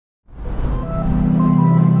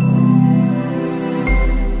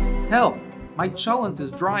My cholent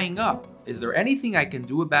is drying up. Is there anything I can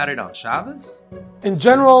do about it on Shabbos? In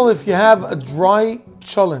general, if you have a dry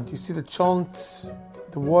cholent, you see the cholent,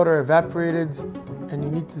 the water evaporated, and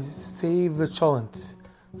you need to save the cholent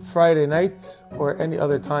Friday night or any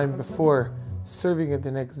other time before serving it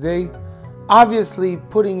the next day. Obviously,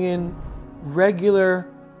 putting in regular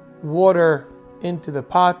water into the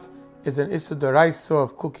pot is an issur d'oraisa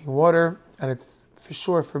of cooking water, and it's for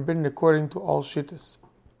sure forbidden according to all shittas.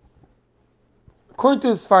 According to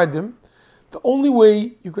the Sfardim, the only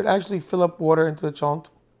way you could actually fill up water into the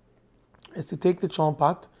cholent is to take the cholent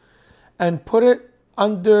pot and put it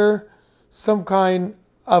under some kind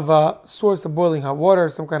of a source of boiling hot water,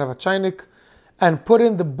 some kind of a chainik, and put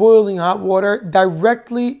in the boiling hot water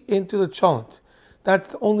directly into the cholent. That's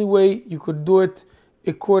the only way you could do it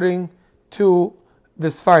according to the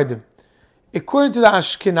Sfardim. According to the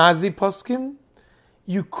Ashkenazi poskim,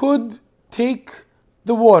 you could take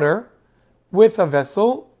the water with a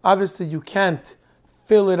vessel. Obviously, you can't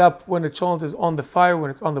fill it up when the cholent is on the fire,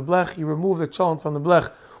 when it's on the blech. You remove the cholent from the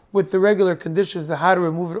blech with the regular conditions of how to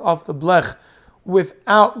remove it off the blech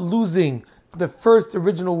without losing the first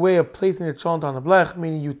original way of placing the cholent on the blech,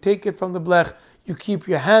 meaning you take it from the blech, you keep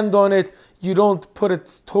your hand on it, you don't put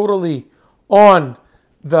it totally on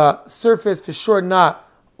the surface, for sure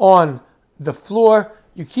not on the floor.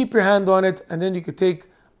 You keep your hand on it, and then you could take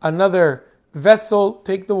another vessel,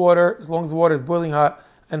 take the water, as long as the water is boiling hot,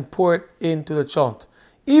 and pour it into the cholent.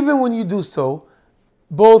 Even when you do so,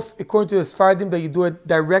 both according to the Sfardim that you do it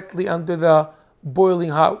directly under the boiling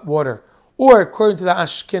hot water, or according to the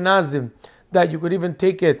Ashkenazim that you could even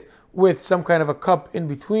take it with some kind of a cup in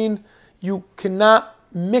between, you cannot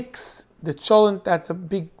mix the cholent. That's a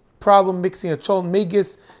big problem, mixing a cholent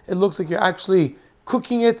megis. It looks like you're actually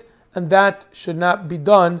cooking it, and that should not be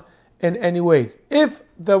done in any ways. If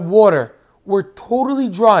the water were totally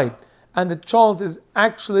dried and the cholent is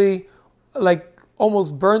actually like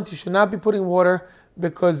almost burnt, you should not be putting water,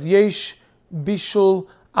 because yesh bishul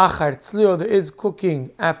achar tzlio, there is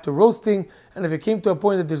cooking after roasting, and if it came to a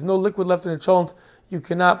point that there's no liquid left in the cholent, you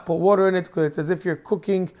cannot put water in it, because it's as if you're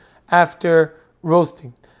cooking after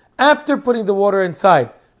roasting. After putting the water inside,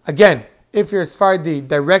 again, if you're Sephardi,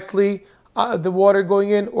 directly the water going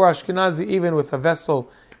in, or Ashkenazi even with a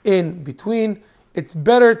vessel in between, it's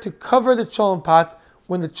better to cover the cholent pot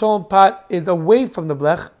when the cholent pot is away from the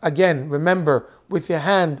blech. Again, remember, with your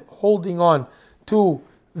hand holding on to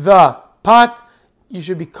the pot, you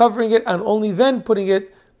should be covering it and only then putting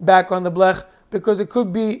it back on the blech, because it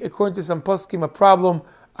could be, according to some poskim, a problem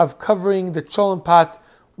of covering the cholent pot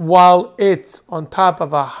while it's on top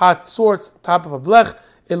of a hot source, top of a blech.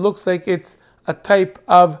 It looks like it's a type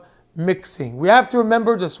of mixing. We have to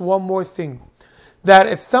remember just one more thing, that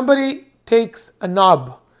if somebody takes a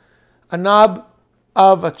knob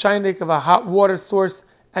of a chainik, of a hot water source,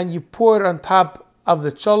 and you pour it on top of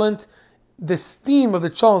the cholent, the steam of the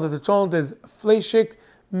cholent, if the cholent is fleshik,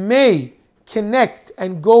 may connect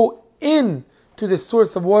and go in to the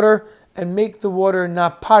source of water and make the water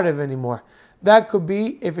not pareve anymore. That could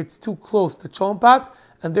be if it's too close to the cholent pot,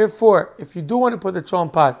 and therefore, if you do want to put the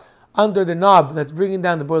cholent pot under the knob that's bringing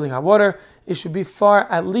down the boiling hot water, it should be far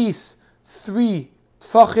at least 3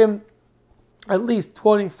 tfachim, at least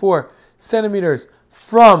 24 centimeters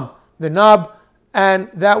from the knob, and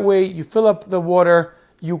that way you fill up the water,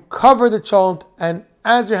 you cover the cholent, and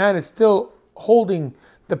as your hand is still holding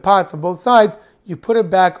the pot from both sides, you put it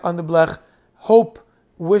back on the blech. Hope,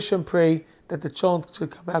 wish, and pray that the cholent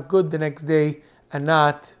should come out good the next day and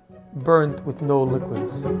not burnt with no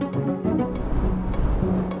liquids.